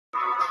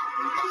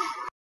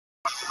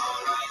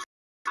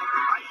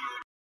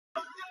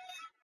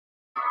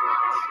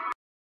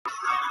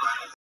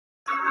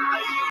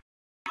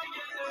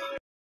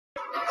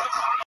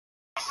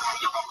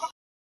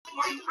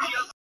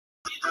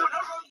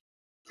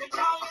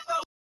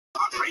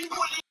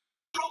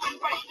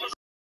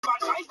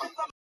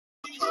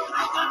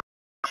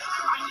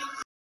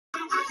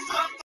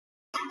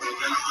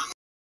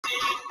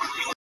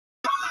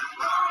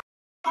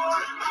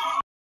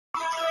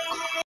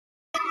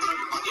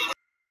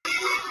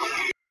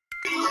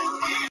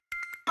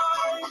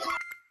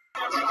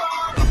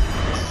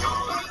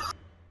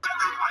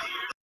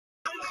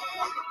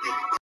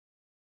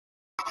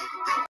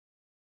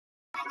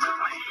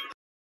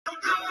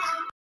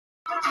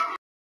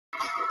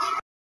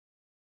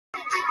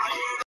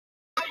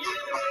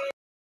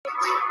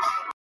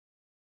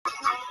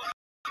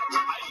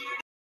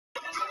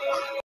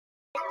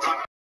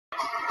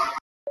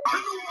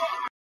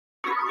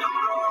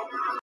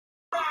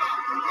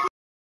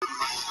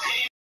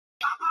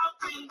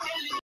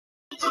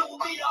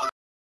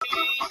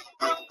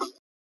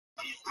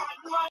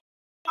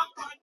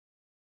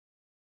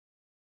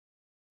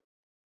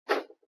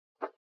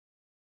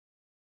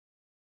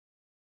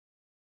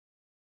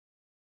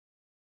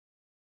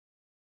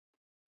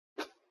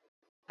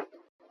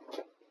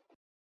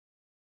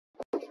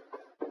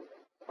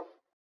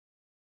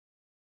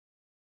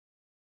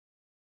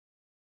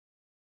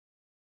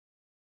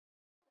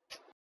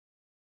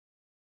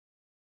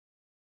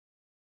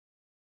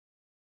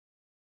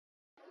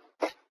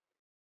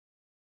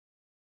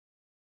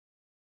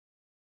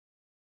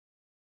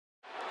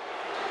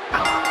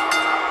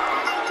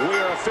We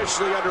are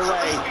officially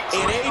underway,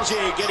 and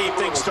AJ getting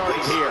things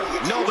started here.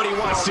 Nobody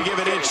wants to give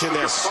an inch in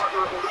this.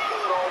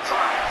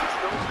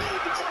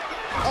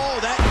 Oh,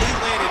 that knee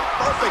landed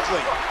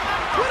perfectly.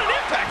 What an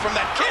impact from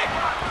that kick.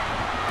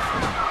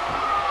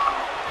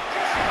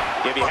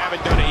 If you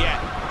haven't done it yet,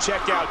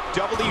 check out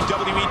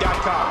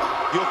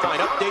WWE.com. You'll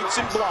find updates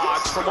and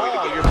blogs from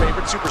all your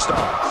favorite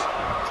superstars.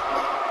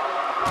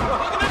 Well,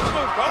 look at this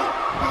move,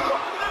 Cole.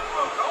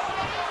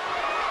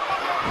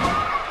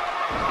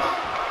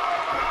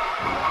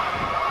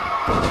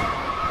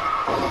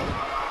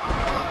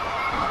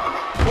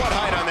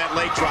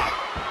 Drop.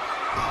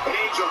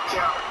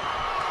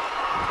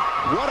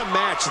 What a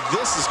match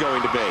this is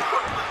going to be.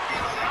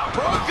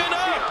 Broken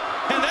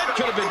up, and that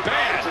could have been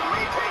bad.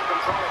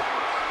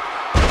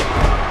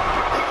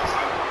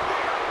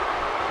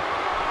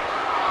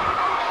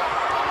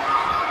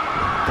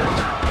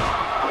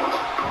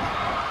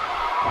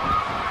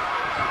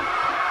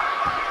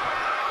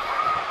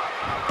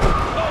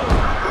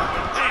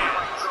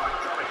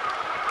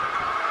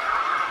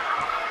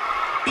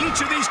 Each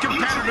of these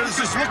competitors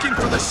is looking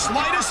for the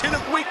slightest hint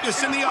of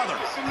weakness in the other.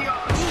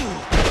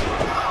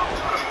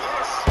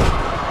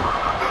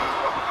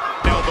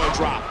 Elbow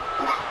drop.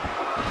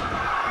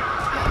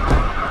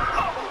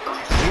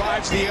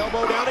 Drives the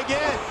elbow down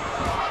again.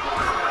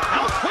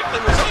 How quickly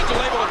was Angel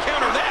able to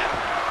counter that?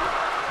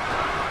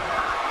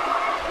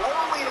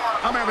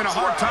 I'm having a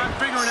hard time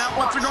figuring out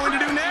what they're going to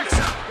do next.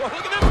 Well,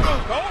 look at this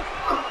move, Cole.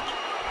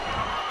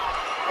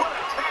 What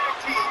a tag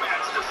team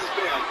match this has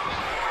been.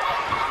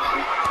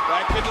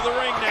 Back into the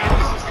ring now.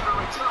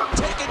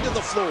 Taken to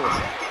the floor.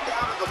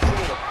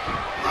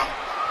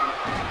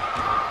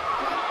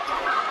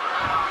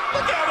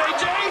 Look out,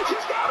 AJ!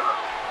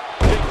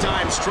 Big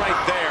time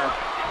strike there.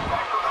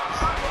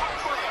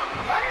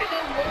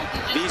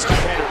 These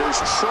competitors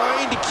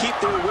trying to keep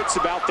their wits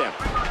about them.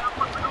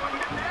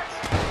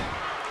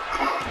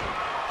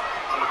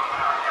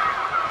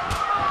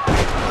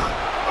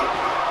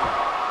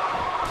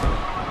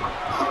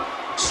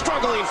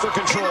 Struggling for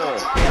control.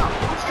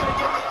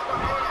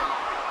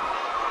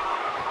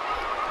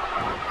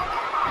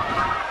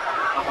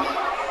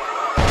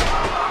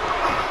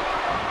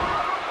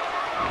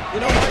 You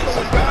know, Michael,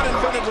 when God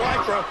invented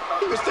Lycra,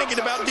 he was thinking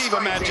about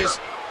diva matches.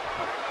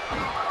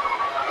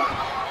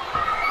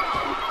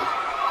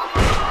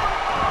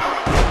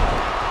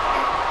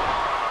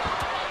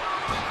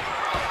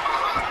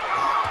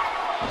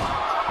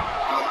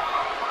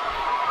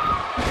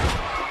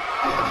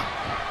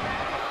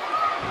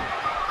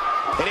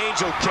 An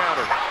Angel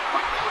counter.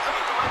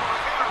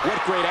 What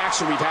great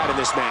action we've had in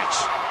this match.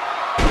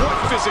 What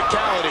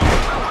physicality.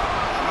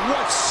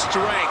 What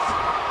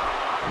strength.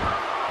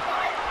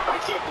 I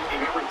can't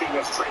believe everything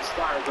that's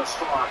transpired thus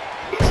far.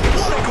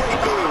 What a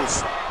great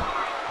move.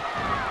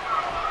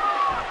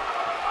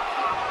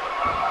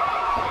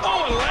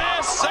 Oh, a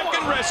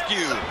last-second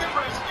rescue.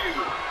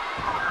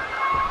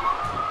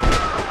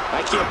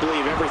 I can't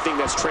believe everything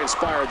that's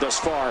transpired thus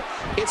far.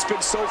 It's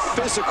been so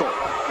physical.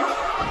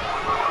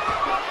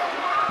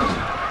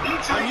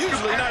 I'm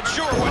usually not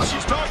sure what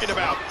she's talking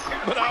about,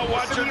 but I'll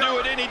watch her do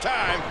it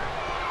anytime.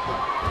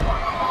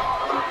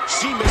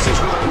 She misses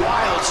with a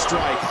wild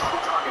strike.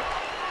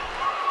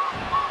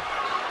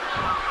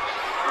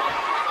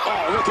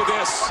 Oh, look at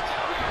this.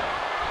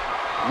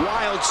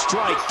 Wild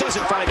strike,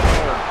 doesn't find a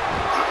home.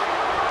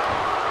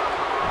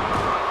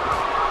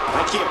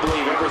 I can't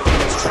believe everything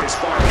that's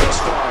transpired thus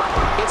far.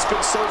 It's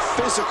been so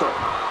physical.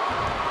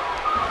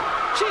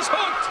 She's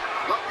hooked.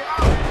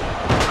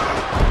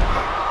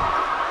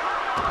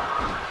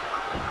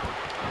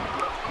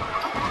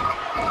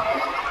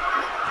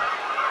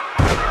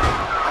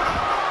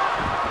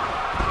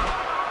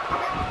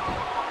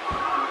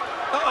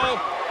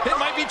 It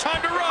might be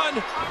time to run.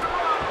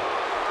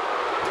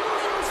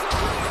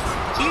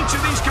 Each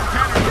of these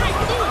competitors. Great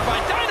move by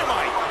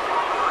Dynamite.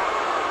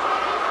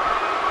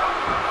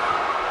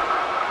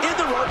 In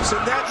the ropes,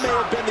 and that may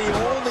have been the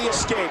only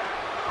escape.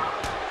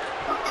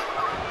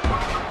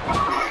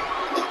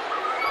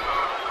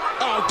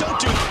 Oh, don't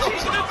do that. Look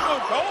at this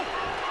move, Cole.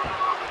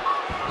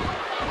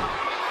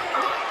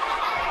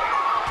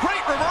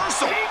 Great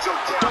reversal.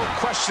 Don't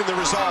question the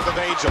resolve of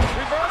Angel.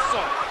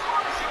 Reversal.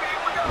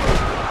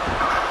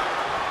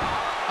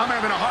 I'm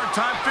having a hard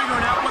time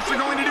figuring out what they're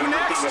going to do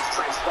next. That's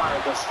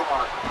transpired thus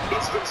far.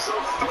 It's been so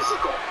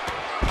physical.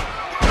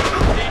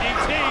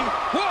 DDT.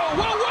 Whoa,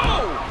 whoa,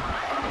 whoa.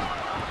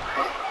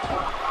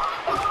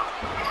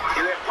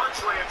 And that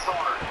punch lands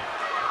hard.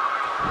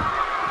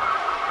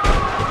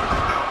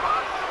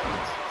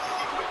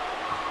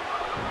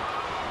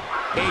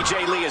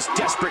 AJ Lee is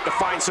desperate to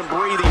find some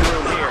breathing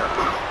room here.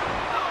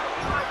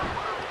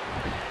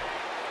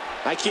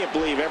 I can't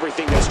believe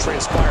everything that's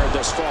transpired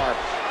thus far.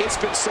 It's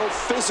been so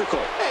physical.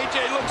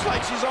 AJ looks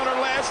like she's on her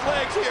last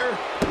legs here.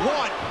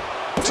 1,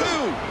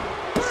 2.